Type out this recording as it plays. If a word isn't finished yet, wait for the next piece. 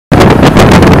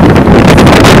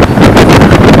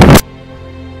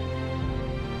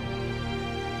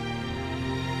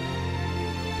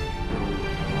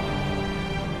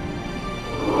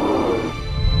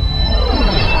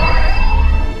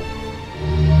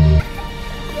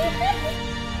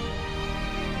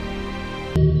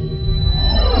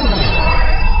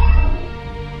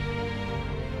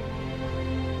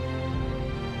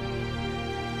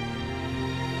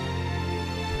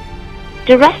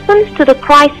The response to the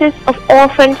crisis of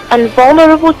orphans and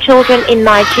vulnerable children in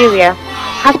Nigeria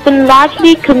has been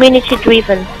largely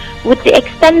community-driven, with the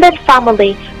extended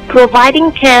family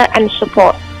providing care and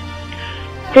support.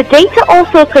 The data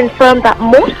also confirm that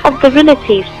most of the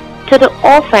relatives to the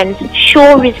orphans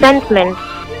show resentment,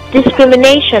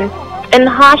 discrimination, and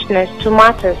harshness to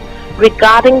matters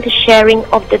regarding the sharing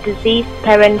of the deceased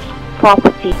parent's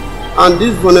property. And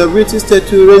this vulnerability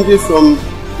status ranges from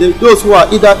those who are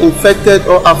either infected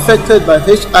or affected by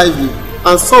HIV,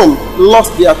 and some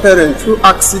lost their parents through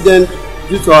accident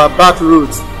due to our bad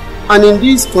roads. And in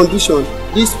these conditions,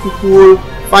 these people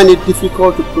find it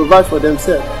difficult to provide for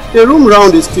themselves. They roam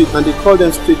around the street and they call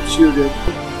them street children.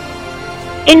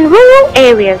 In rural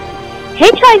areas,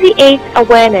 HIV/AIDS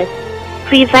awareness,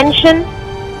 prevention,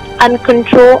 and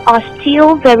control are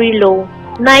still very low.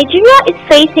 Nigeria is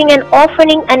facing an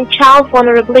orphaning and child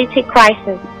vulnerability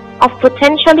crisis of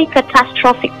potentially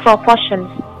catastrophic proportions.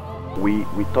 We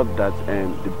thought that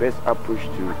the best approach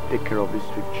to take care of these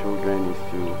street children is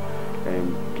to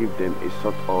give them a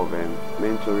sort of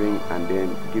mentoring and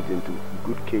then give them to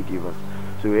good caregivers.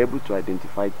 So we're able to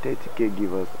identify 30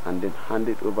 caregivers and then hand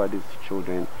it over these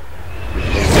children.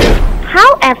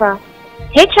 However,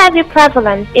 HIV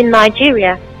prevalence in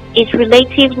Nigeria is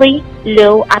relatively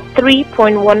low at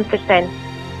 3.1%.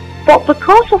 But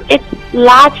because of its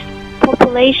large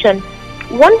population,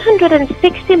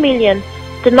 160 million,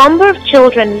 the number of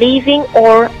children living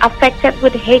or affected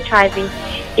with HIV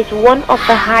is one of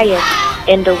the highest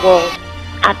in the world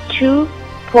at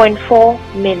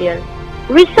 2.4 million.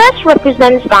 Research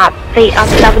represents that there are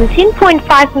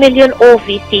 17.5 million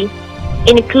OVC,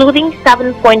 including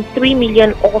 7.3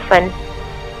 million orphans.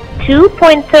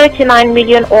 2.39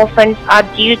 million orphans are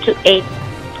due to AIDS.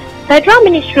 Federal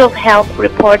Ministry of Health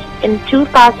reports in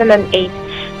 2008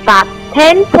 that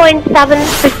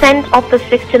 10.7% of the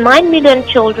 69 million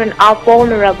children are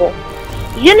vulnerable.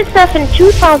 UNICEF in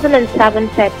 2007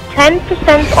 said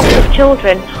 10% of the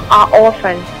children are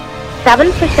orphans,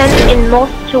 7% in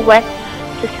north to west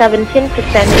to 17%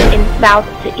 in south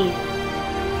to east,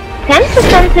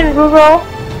 10% in rural,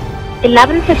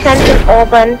 11% in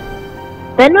urban.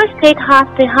 Benue State has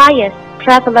the highest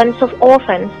prevalence of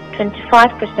orphans,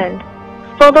 25%,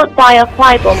 followed by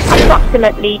Akwa Ibom,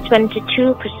 approximately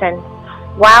 22%,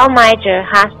 while Niger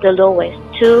has the lowest,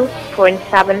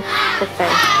 2.7%.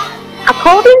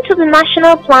 According to the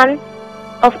National Plan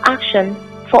of Action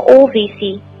for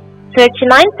OVC,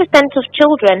 39% of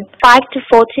children 5 to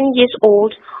 14 years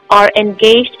old are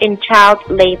engaged in child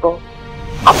labor.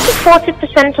 Up to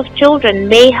 40% of children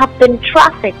may have been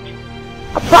trafficked.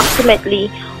 Approximately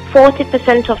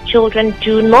 40% of children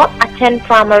do not attend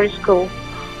primary school.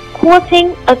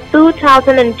 Quoting a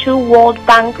 2002 World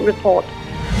Bank report,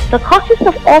 the causes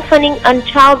of orphaning and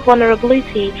child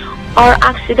vulnerability are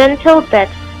accidental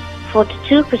death,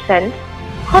 42%,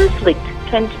 conflict,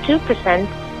 22%,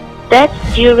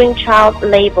 deaths during child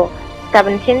labor,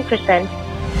 17%,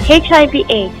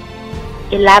 HIV/AIDS,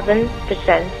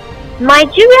 11%.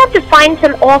 Nigeria defines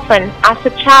an orphan as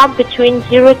a child between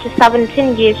 0 to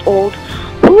 17 years old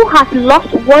who has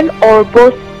lost one or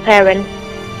both parents.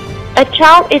 A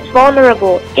child is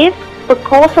vulnerable if,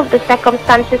 because of the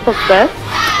circumstances of birth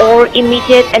or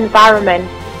immediate environment,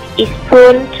 is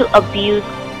prone to abuse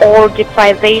or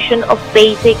deprivation of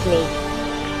basic needs,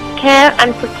 care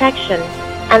and protection,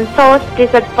 and thus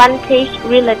disadvantaged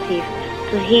relative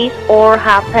to his or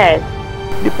her peers.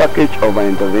 The package of our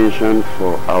intervention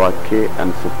for our care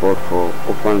and support for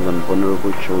orphans and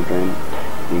vulnerable children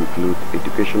include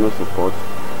educational support,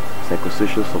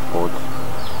 psychosocial support,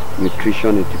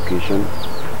 nutrition education,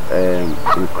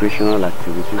 recreational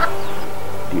activities.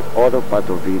 The other part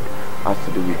of it has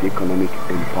to do with economic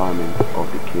empowerment of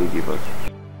the caregivers.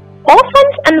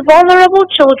 Orphans and vulnerable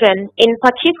children in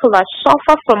particular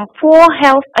suffer from poor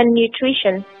health and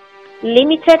nutrition,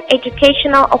 limited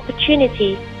educational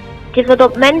opportunities,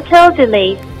 developmental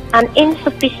delays, and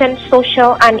insufficient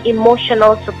social and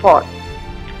emotional support.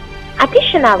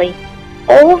 Additionally,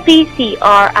 OVC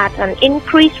are at an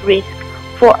increased risk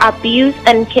for abuse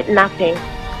and kidnapping.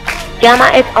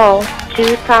 Ghana et al.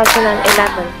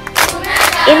 2011.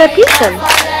 In addition,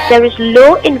 there is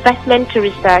low investment to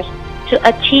research to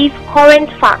achieve current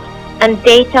facts and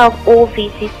data of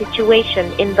OVC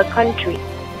situation in the country.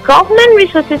 Government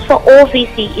resources for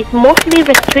OVC is mostly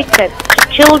restricted to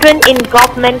children in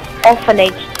government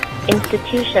orphanage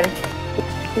institutions,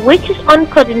 which is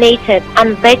uncoordinated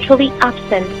and virtually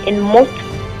absent in most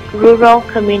rural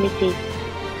communities,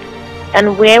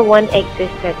 and where one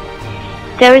existed.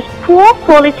 There is poor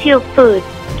quality of food,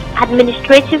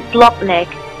 administrative bottleneck,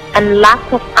 and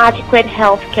lack of adequate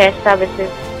health care services.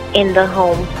 in the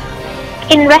home.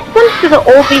 In response to the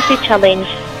OVC challenge,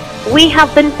 we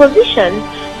have been positioned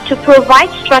to provide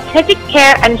strategic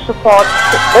care and support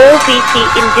to OVC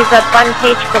in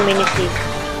disadvantaged communities.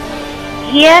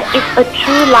 Here is a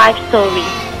true life story.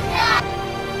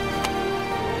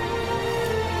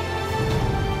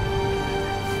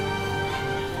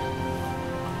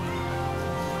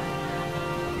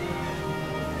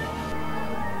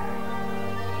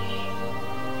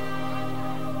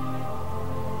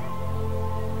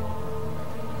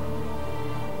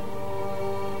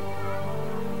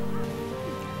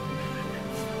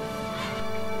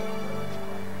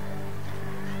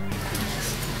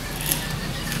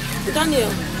 Daniel,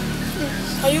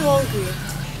 yes. Are you hungry?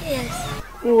 Yes.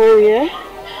 Oh yeah?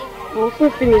 I'll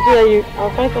soon finish so that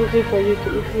I'll find something for you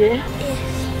to eat, yeah? Yes.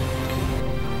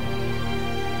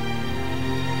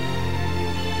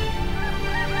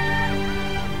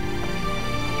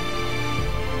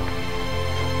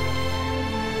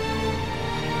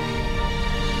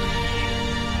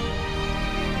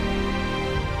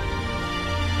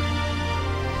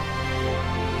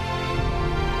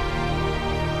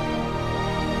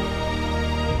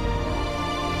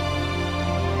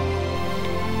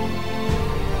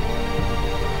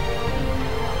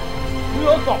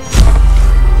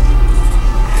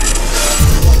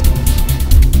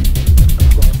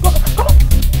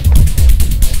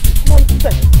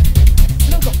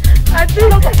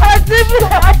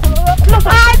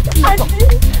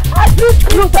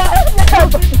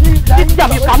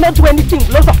 You cannot do anything.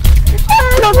 Close up.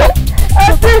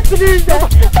 Please.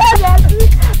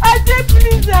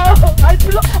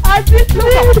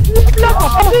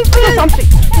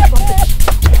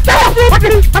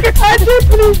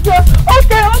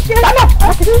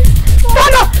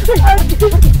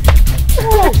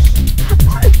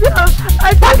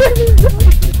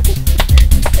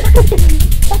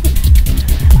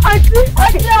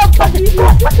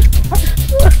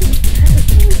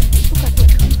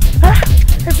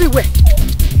 Everywhere.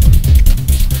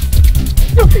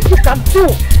 You can do.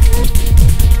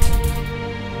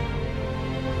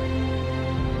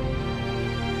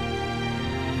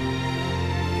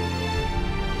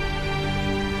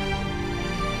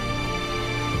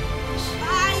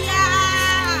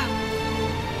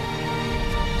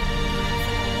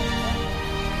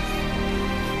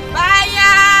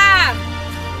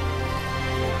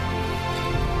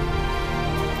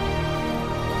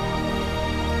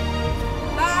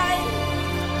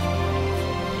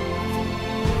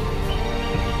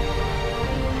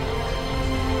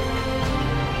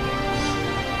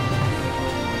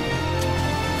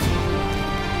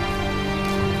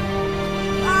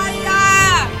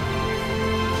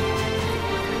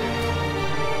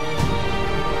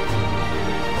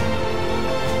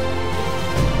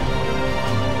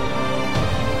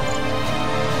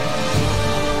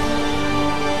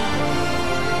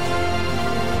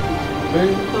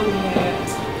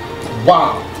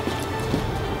 Wow!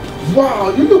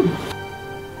 Wow, you look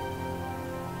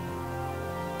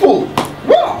full!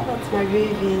 Wow! That's my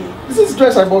baby. This is the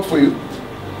dress I bought for you.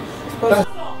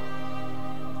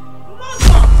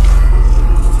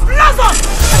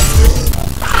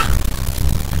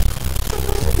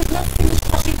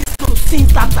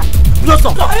 Since that time.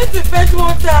 Blossom! I went to fetch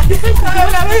water. I went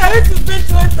to fetch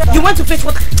water. You went to fetch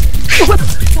water? You went to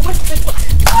fetch water?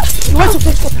 You went to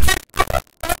fetch water?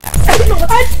 I don't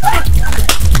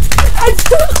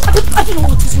know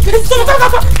what this is.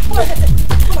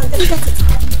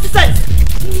 Nonsense!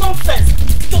 Nonsense!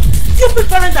 Stupid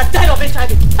parents that died of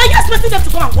HIV. Are you expecting them to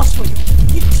come and wash for you?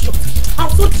 Idiot! I'll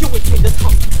so deal with you in this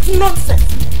house. Nonsense!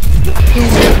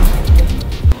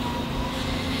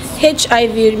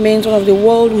 HIV remains one of the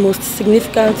world's most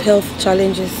significant health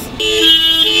challenges.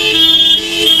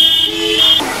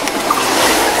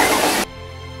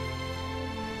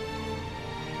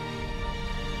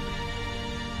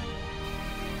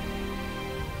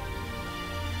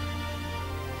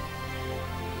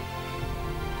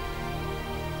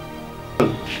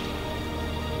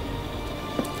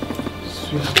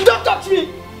 Don't touch me!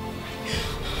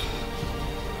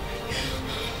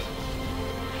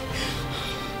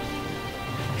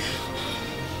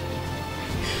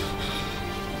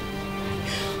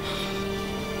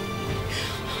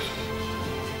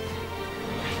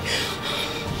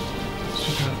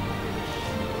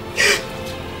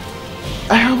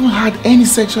 I haven't had any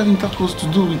sexual intercourse to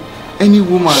do with any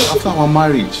woman after our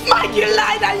marriage. Mike, you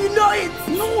lied and you know it!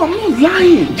 No, I'm not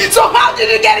lying. So how did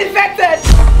you get infected?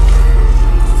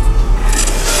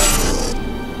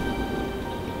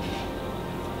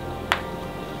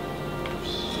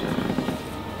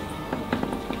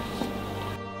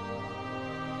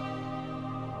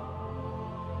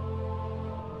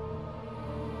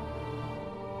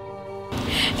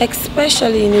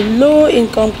 especially in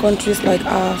low-income countries like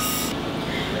ours,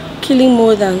 killing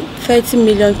more than 30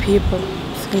 million people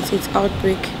since its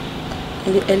outbreak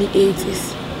in the early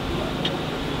 80s.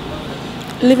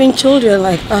 Leaving children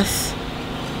like us,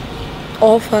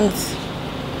 orphans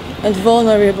and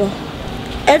vulnerable.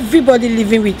 Everybody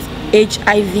living with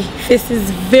HIV faces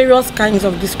various kinds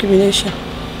of discrimination.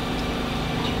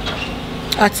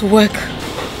 At work,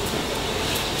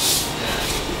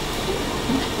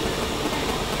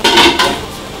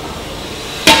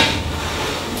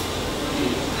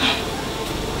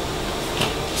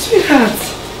 sweetheart,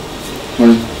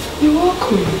 you're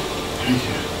welcome. Thank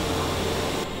you.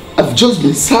 I've just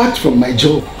been sacked from my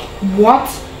job. What?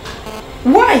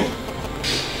 Why?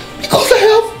 Because I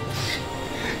have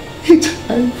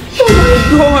HIV.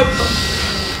 Oh my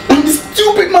God! And the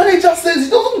stupid manager says he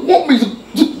doesn't want me to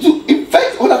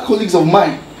infect other colleagues of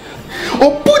mine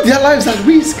or put their lives at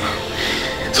risk.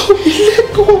 So he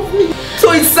let go of me.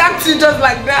 So he sacked you just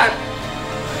like that?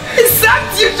 He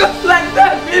sacked you just like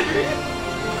that, baby?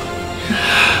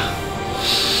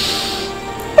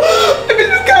 Baby,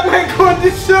 look at my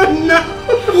condition now.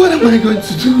 What am I going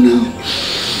to do now?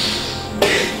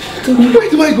 Where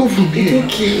do I go from here?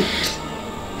 Okay.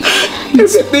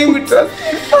 Everything will just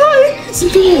be fine. It's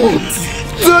not.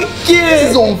 It's okay.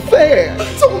 This is unfair.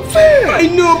 It's unfair. I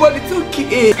know, but it's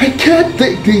okay. I can't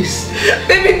take this.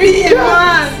 Baby, be a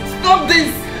man. Stop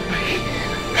this.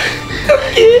 It's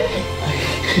okay.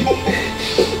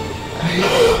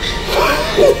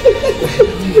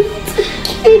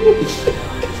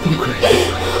 Don't cry.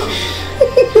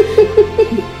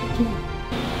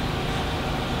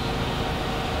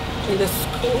 in the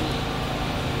school,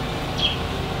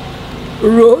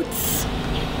 roads,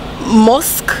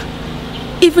 mosque,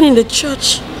 even in the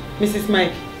church. Mrs.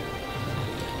 Mike,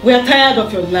 we are tired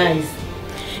of your lies.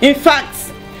 In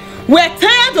fact, we are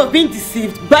tired of being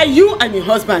deceived by you and your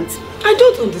husband. I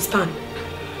don't understand.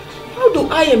 How do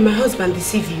I and my husband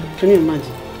deceive you? Can you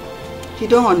imagine? You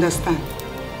don't understand.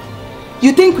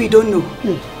 You think we don't know?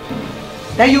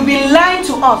 That you've been lying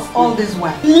to us all this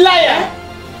while. Liar!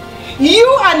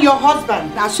 You and your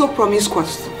husband are so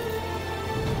promiscuous.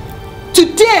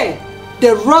 Today,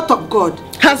 the wrath of God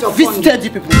has visited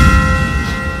you people.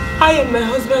 I and my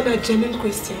husband are genuine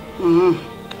Christians.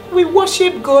 We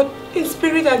worship God in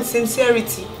spirit and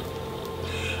sincerity.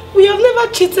 We have never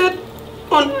cheated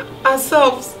on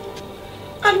ourselves.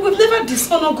 And we've never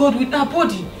dishonored God with our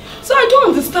body. So I don't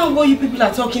understand what you people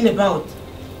are talking about.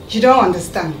 You don't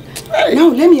understand. Now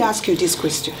let me ask you this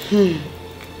question.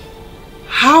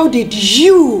 How did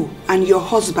you and your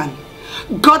husband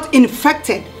got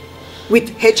infected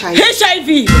with HIV?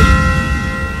 HIV!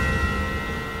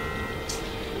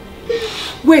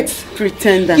 Wait.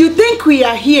 Pretender. You think we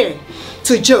are here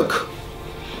to joke?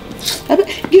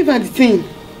 Give her the thing.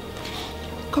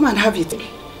 Come and have it.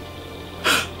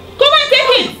 Come and take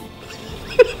it!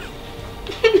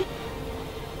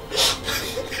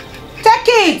 Take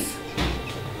it!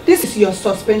 This is your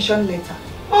suspension letter.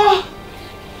 Oh,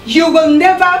 you will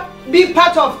never be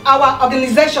part of our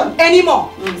organization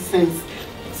anymore. Nonsense.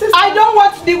 I don't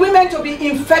want the women to be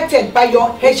infected by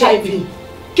your HIV.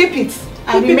 Keep it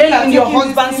and remain in your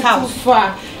husband's house. Too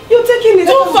far. You're taking it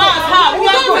too far. How? We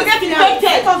are going to get infected.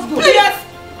 Let us go.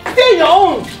 Please, stay your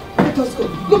own. Let us go.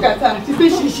 Look at her. She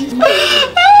says she's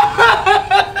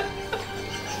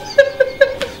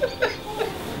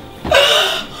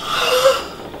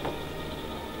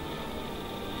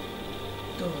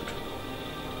God,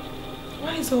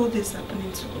 why is all this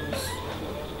happening to us?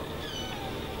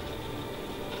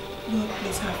 Lord,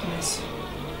 please have mercy.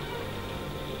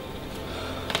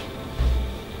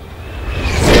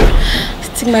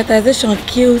 Stigmatization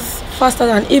kills faster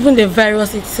than even the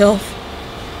virus itself.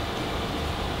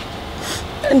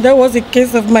 And that was the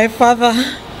case of my father.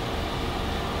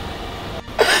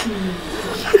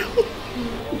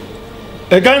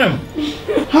 Eganem,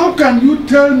 how can you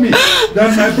tell me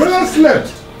that my brother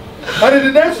slept and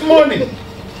the next morning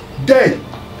dead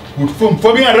with foam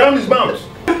forming around his mouth?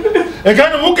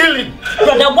 Eganem, who killed him?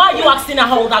 Brother, why are you asking her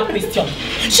all that question?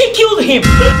 She killed him.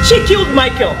 She killed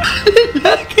Michael.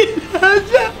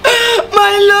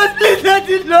 My Lord, please, I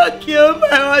did not kill my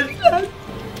husband.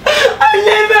 I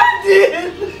never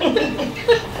did.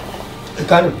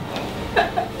 Eganem,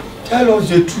 tell us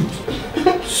the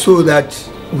truth so that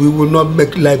we will not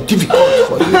make life difficult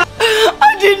for you.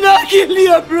 I did not kill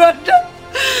your brother.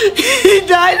 He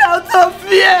died out of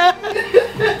fear.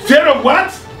 Fear of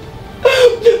what?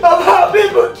 Of how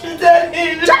people treated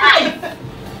him. Die!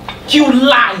 You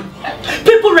lie!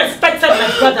 People respected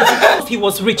my brother because he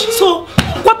was rich. So,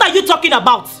 what are you talking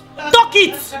about? Talk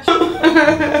it!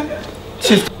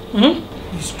 Sister,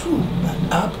 it's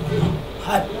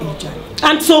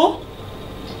So?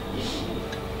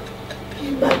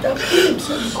 He might have killed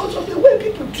himself because of the way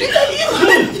people treated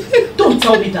him. Don't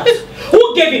tell me that.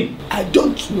 Who gave him? I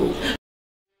don't know.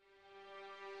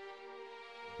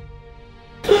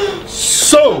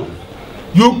 So,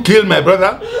 you killed my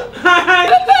brother? The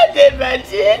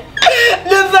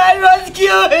virus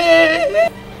killed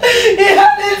him. He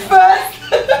had it first.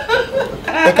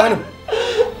 Ekano,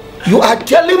 you are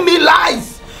telling me lies.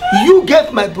 You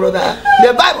gave my brother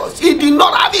the virus. He did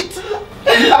not have it.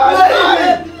 You are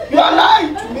lying. You are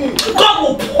lying to me. God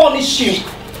will punish you.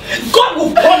 God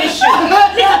will punish you.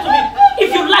 Listen to me.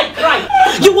 If you like crime,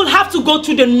 you will have to go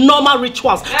through the normal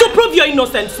rituals to prove your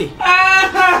innocency. My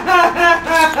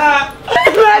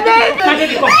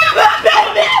baby, come.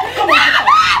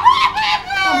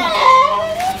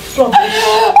 Come on. Come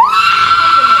on.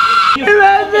 Bring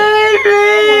my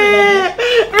baby.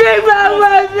 Let us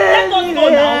go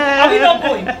now. Are we not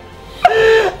going?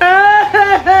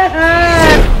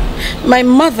 My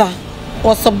mother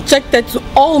was subjected to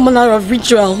all manner of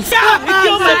rituals. I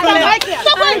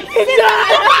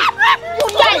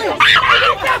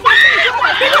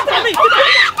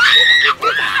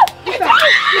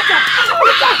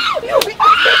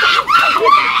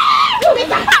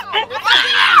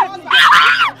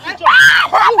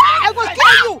will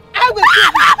kill you! I will kill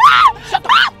you! Shut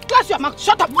up! Close your mouth!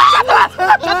 Shut up! Shut up!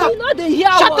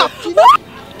 Shut up!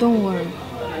 Don't worry.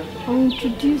 I will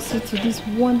introduce you to this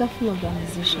wonderful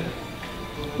organization.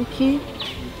 Okay?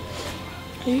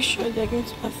 Are you sure they're going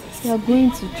to assist? They are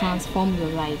going to transform your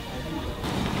life.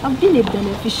 I've been a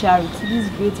beneficiary to this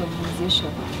great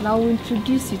organization and I will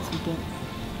introduce you to them.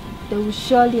 They will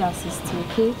surely assist you,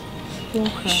 okay?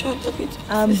 Don't cry. Sure they're going to assist.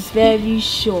 I'm very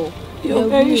sure. You're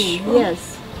very sure?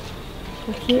 Yes.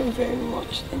 Okay? Thank you very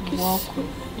much. Thank you so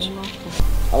much.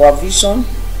 Our vision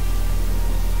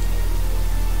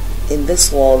in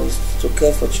this world is to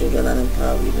care for children and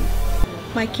empower women.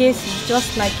 My case is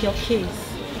just like your case.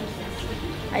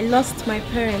 I lost my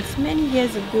parents many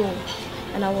years ago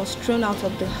and I was thrown out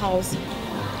of the house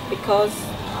because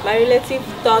my relative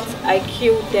thought I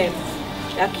killed them.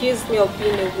 They accused me of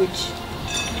being a witch.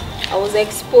 I was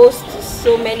exposed to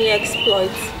so many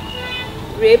exploits,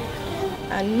 rape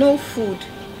and no food.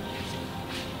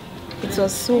 It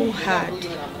was so hard,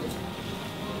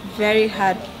 very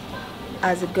hard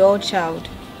as a girl child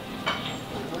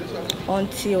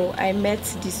until I met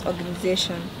this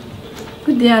organization.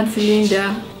 Good day, Auntie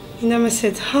Linda.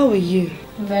 Namaste, how are you?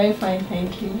 Very fine,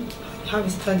 thank you. How are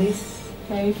studies?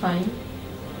 Very fine.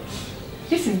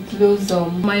 This is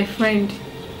Blossom, my friend,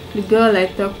 the girl I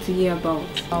talked to you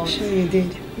about. Sure you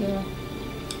did. Yeah.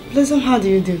 Blossom, how do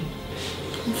you do?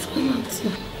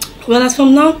 Well, as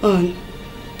from now on,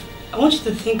 I want you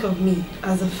to think of me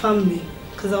as a family,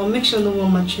 because I'll make sure no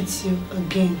one maltreats you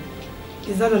again.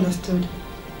 Is that understood?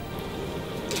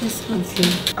 Yes,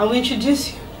 Auntie. I will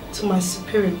introduce you to my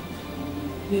superior.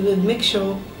 We will make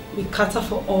sure we cater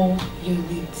for all your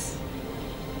needs.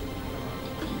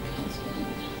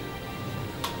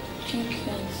 Thank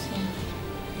you, Auntie.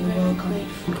 You're welcome.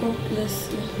 God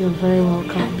bless you. You're very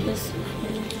welcome. God bless you.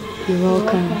 You're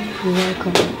welcome. You're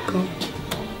welcome. Go.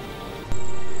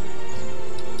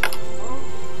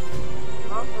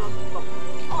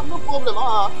 No problem. I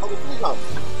will finish up.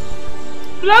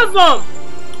 Blossom!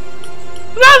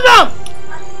 Blossom!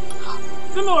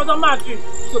 Tell me what's the matter.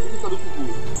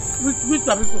 Which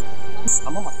people?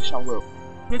 I'm not magician well.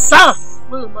 It's time.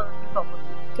 Wait a minute.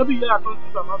 Maybe you are going to do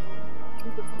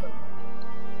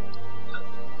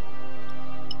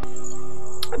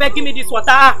that. Give me this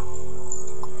water.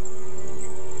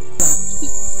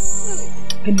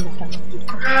 Give me water.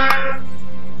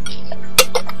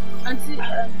 Auntie,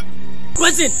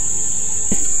 Listen.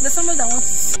 there's someone that wants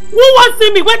to see. Who wants to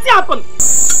see me? What's happened?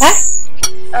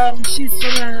 She's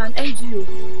from an NGO.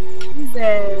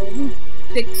 Who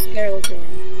takes care of people.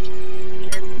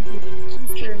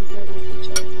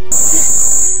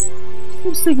 Who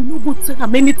say you know go tell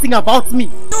them anything about me?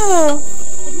 No,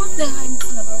 they've not tell her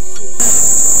anything about you.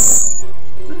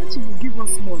 Whether she will give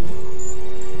us money.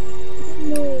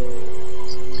 No.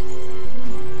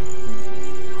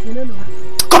 You don't know.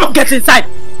 Come on, get inside.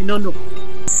 You don't know.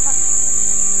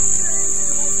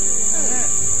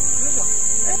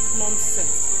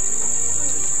 Nonsense.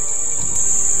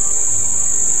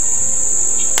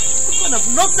 What kind of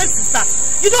nonsense is that?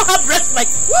 You don't have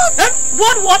respect.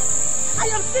 What? What? I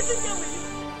am sitting here with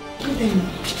you. Good day.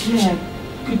 Yeah,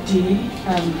 good day.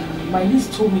 My niece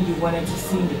told me you wanted to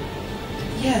see me.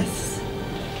 Yes.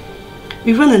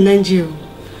 We run an NGO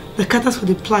that caters for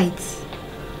the plight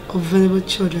of vulnerable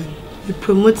children. We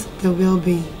promote their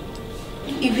well-being.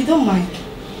 If you don't mind,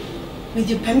 with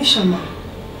your permission, ma,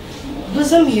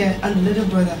 Bosom here and the little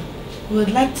brother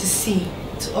would like to see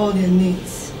to all their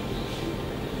needs.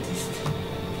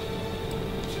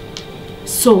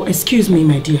 So, excuse me,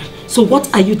 my dear. So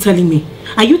what are you telling me?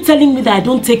 Are you telling me that I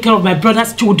don't take care of my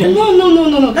brother's children?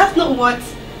 No. That's not what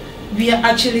we are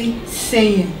actually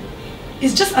saying.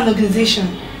 It's just an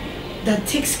organization that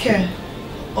takes care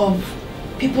of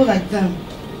people like them.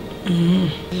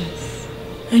 Yes.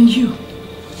 And you?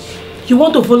 You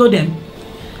want to follow them?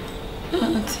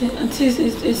 Auntie,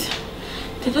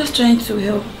 they're just trying to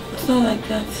help. It's not like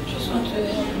that. Just want to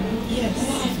help.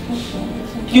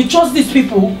 Yes. You trust these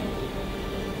people?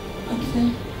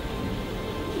 Auntie.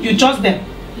 You trust them?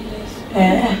 Yes.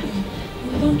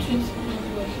 We don't treat them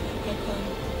like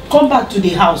that. Come back to the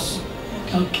house.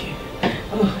 Okay.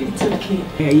 Oh, it's okay.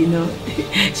 Yeah, you know,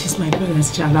 she's my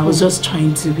brother's child. I was just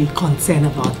trying to be concerned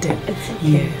about them. It's okay.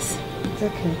 Yes. It's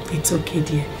okay. It's okay,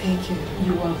 dear. Thank you.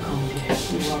 You're welcome, dear.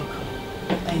 You're welcome.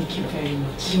 Thank you very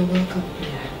much. You're welcome.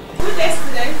 Yeah. Good day,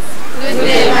 students. Good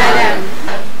day, madam.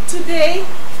 Today,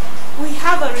 we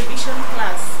have a revision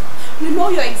class. We know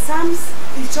your exams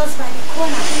is just by the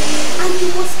corner, and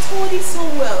you must study so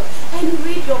well and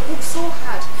read your book so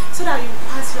hard so that you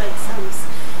pass your exams.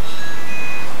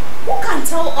 Who can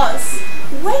tell us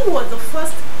when was the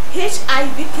first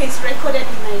HIV case recorded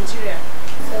in Nigeria?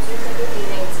 It was recorded in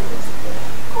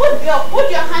 1984. Good girl, put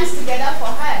your hands together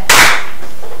for her.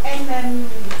 And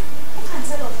who can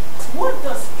tell us what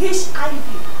does HIV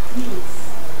mean?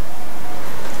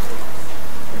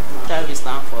 HIV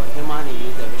stands for Human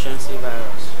Immune Deficiency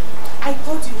Virus. I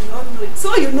thought you would not know it,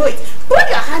 so you know it. Put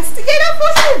your hands together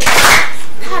for him.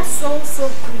 That's so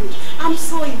good. I'm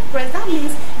so impressed. That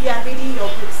means you are reading your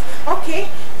books. Okay,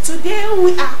 today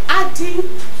we are adding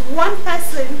one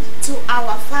person to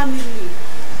our family.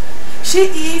 She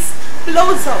is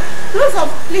Blossom. Blossom,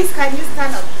 please can you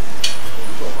stand up?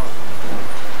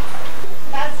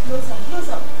 That's Blossom.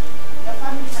 Blossom, your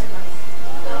family members.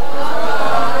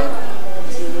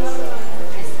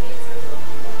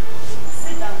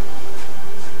 Sit down.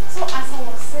 So as I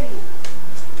was saying,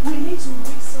 we need to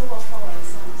read so well for our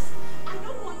exams. I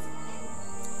don't want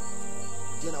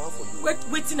Diana, what for you?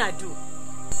 Wait till I do.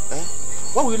 Eh?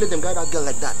 Why will you let them guide that girl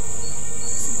like that?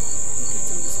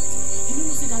 You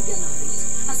know say that girl na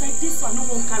right. As I did so, I no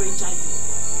one carry HIV.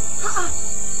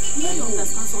 You don't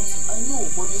understand something. I know,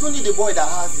 but it's only the boy that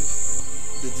has it.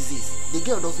 The disease. The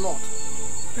girl does not.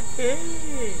 Hey,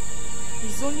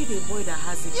 it's only the boy that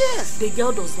has it. Yes. The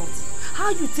girl does not. How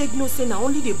you take no say now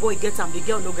only the boy gets him, the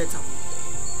girl no get him?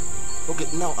 Okay,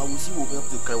 now I will see who will help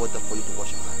to carry water for you to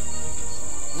wash your hands.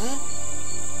 Eh?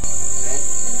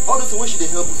 All this way she dey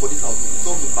help you for this house, it's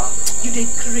all the back. You dey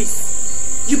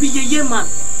craze. You be ye man.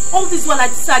 All this while I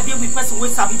decide dey with person wey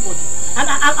sabi body. And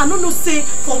I don't know say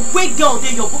for where girl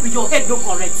dey your head no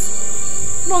correct.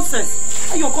 Nonsense.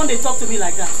 How you come dey talk to me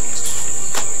like that?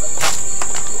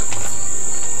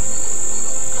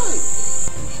 Hey.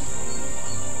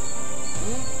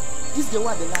 This is the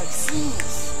way the life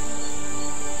seems.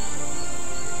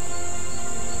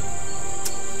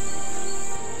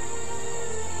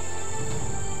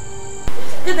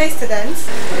 Good day, students.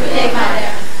 Good day,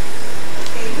 madam.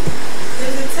 Okay.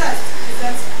 There's a test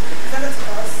presented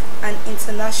to us, an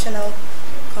international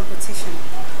competition.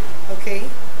 Okay.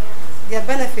 There are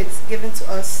benefits given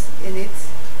to us in it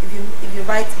if you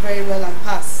write very well and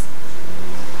pass.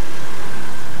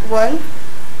 1,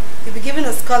 you'll be given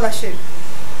a scholarship.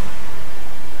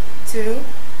 2,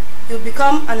 you'll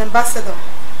become an ambassador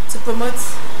to promote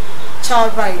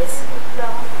child rights.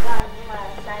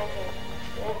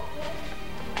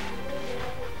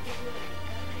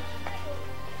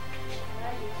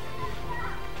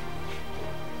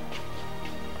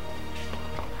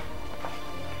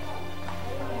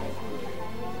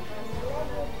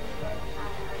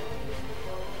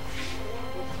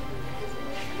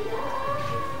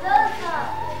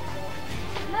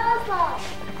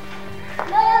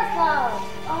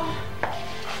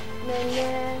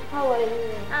 How are you?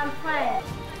 I'm fine.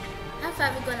 How far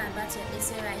have you gone about your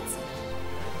essay writing?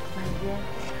 My dear,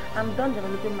 I'm done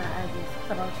developing my ideas.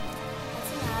 What about you? I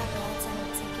think I have the right time of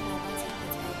thinking about it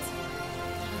with writing.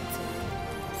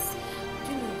 Do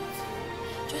you know what?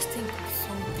 Just think of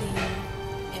something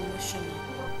emotional.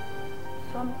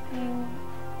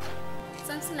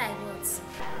 Something like what?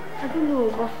 I don't know,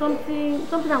 but something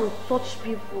that will touch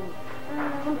people.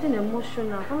 Something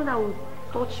emotional, something that will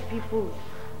touch people.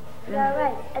 You are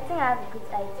right. I think I have a good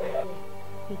idea.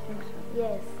 You think so?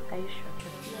 Yes. Are you sure?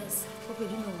 Yes. Okay,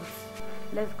 you know what?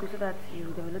 Let's go so that you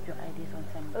develop your ideas on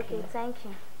time. Okay, thank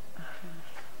you.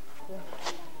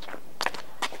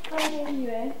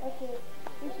 Anyway. Okay.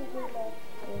 You should do that.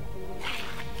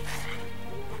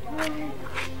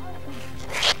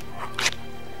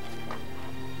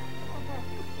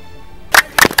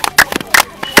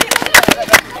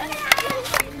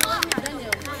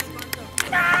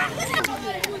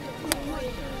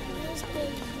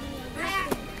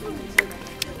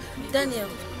 Daniel.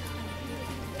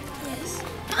 Yes.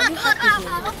 Are you happy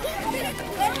here?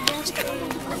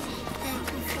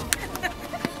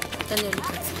 Daniel, look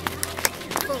at me.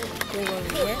 Don't worry,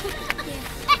 yeah?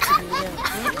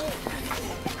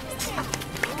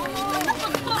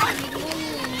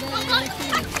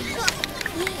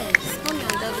 Yes, mommy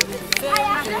and dad will be very,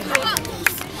 very happy.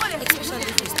 Especially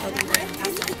if you study well.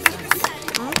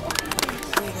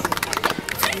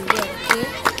 You will, okay?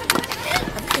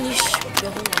 Have you finished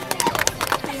your homework?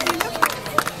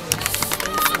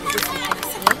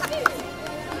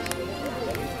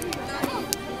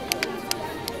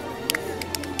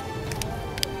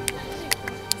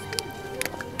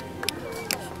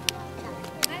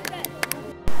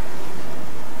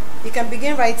 You can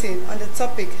begin writing on the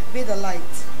topic, Be the Light.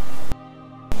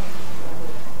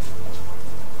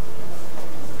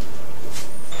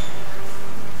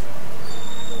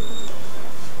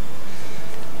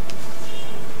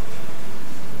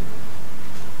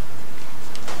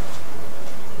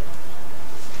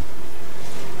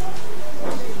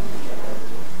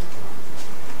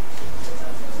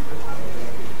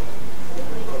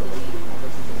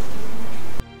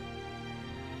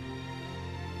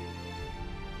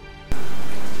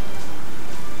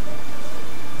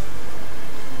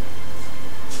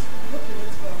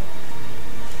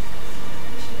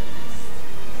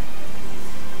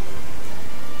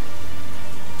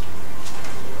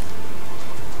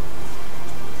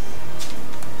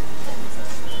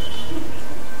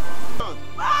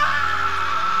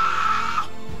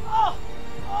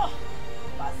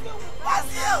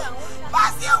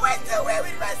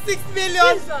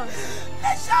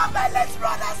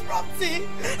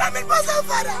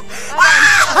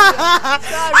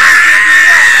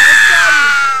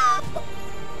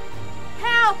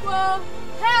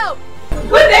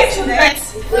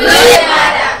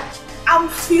 I'm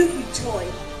filled with joy.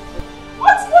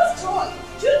 What's joy?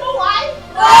 Do you know why?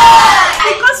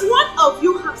 Because one of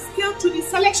you have scaled through the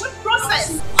selection process.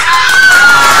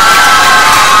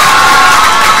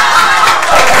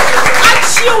 And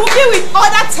she will be with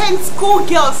other 10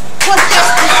 schoolgirls for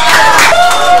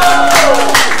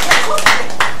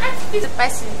this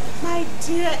person. My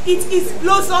dear, it is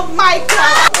Blossom Michael.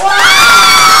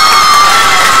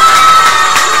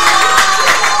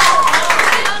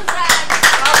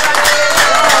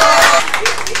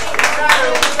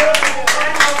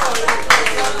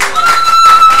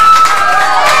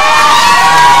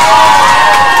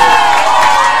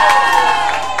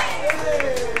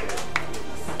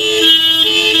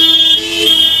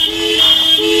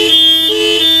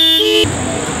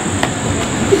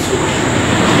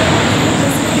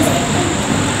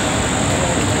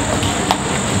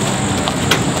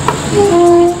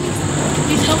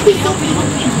 Somebody help me!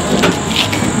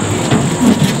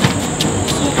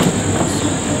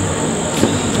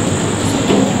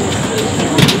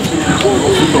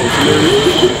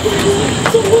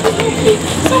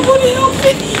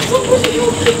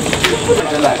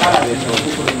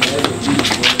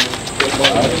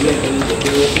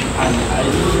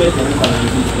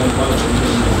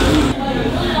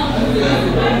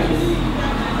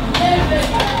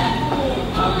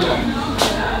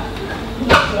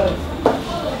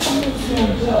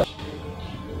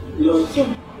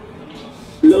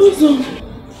 Blossom.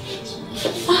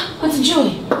 Auntie Joy.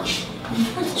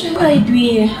 Auntie Joy, what are you doing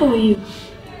here? How are you?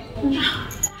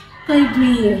 What are you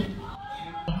doing here?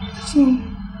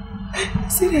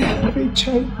 See that I have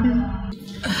HIV.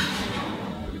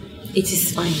 It is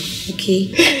fine, okay?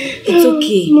 It's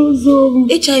okay.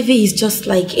 HIV is just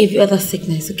like every other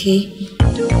sickness, okay?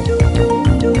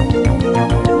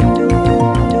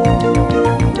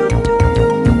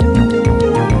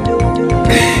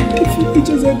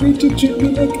 Teachers are going to treat me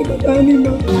like an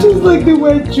animal, just like they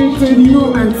were treating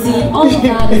you. Auntie, all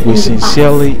that We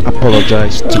sincerely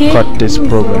apologize to cut this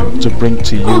program to bring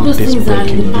to you this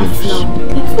breaking news.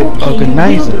 The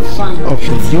organizers of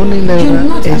the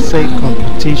Unilever essay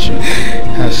competition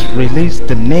has released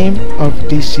the name of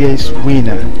this year's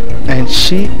winner, and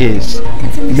she is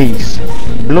Miss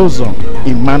Blossom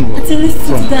Emmanuel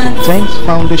from Thanks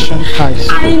Foundation High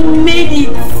School. I made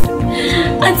it!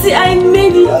 Auntie, I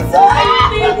made it! I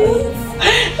made it!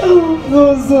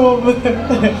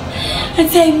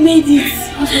 Auntie, I made it!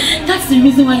 That's the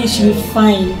reason why you should be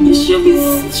fine. You should be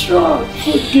strong.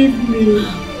 Forgive me.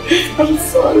 I'm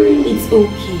sorry. It's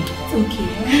okay. It's okay.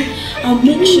 I'll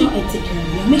make sure I take care of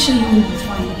you. I'll make sure you will be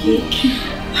fine, okay?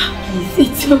 Please,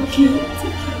 it's okay. It's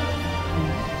okay.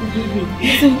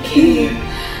 It's okay.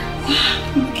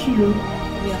 Thank you.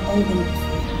 We are all gonna be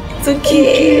fine. It's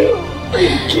okay.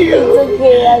 Thank you. It's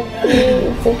okay, Auntie.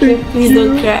 It's okay. Please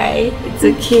don't cry. It's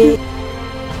okay.